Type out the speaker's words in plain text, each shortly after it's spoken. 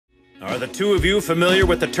Are the two of you familiar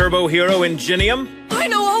with the turbo hero Ingenium? I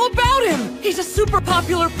know all about him! He's a super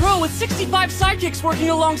popular pro with 65 sidekicks working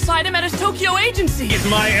alongside him at his Tokyo agency. He's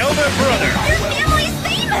my elder brother! Your family's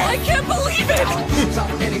famous! I can't believe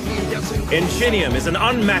it! Ingenium is an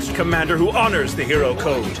unmatched commander who honors the hero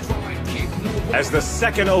code. As the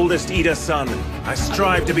second oldest Iida son, I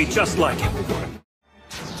strive to be just like him.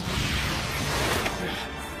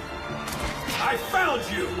 I found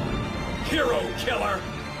you, hero killer!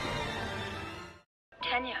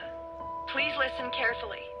 Tenya, please listen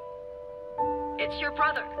carefully. It's your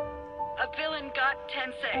brother, a villain got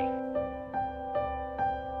Tensei.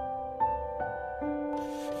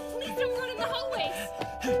 Please don't run in the hallways!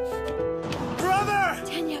 Brother!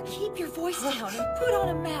 Tenya, keep your voice down and put on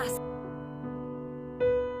a mask.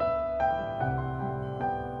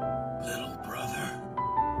 Little brother,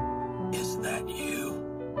 is that you?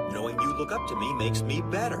 Knowing you look up to me makes me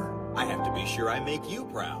better. I have to be sure I make you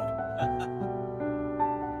proud.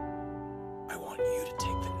 I want you to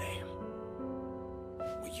take the name.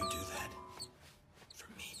 Will you do that? For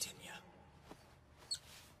me, Tenya.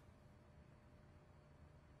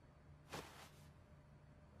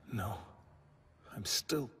 No, I'm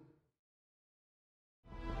still...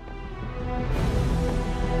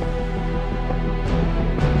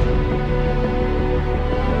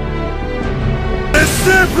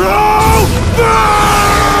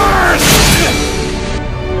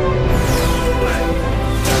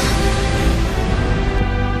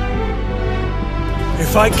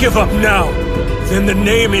 If I give up now, then the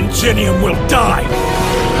name Ingenium will die.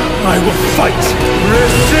 I will fight.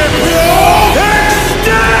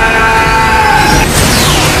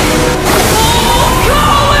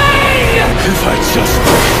 If I just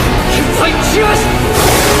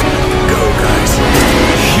go, guys.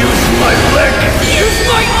 Use my leg. Use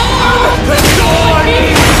my arm! That's all I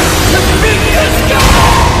need to beat this guy!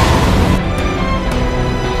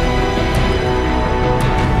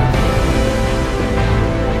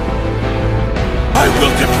 I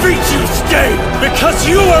will defeat you, Stay, because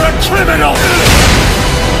you are a criminal!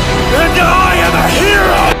 And I am a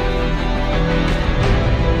hero!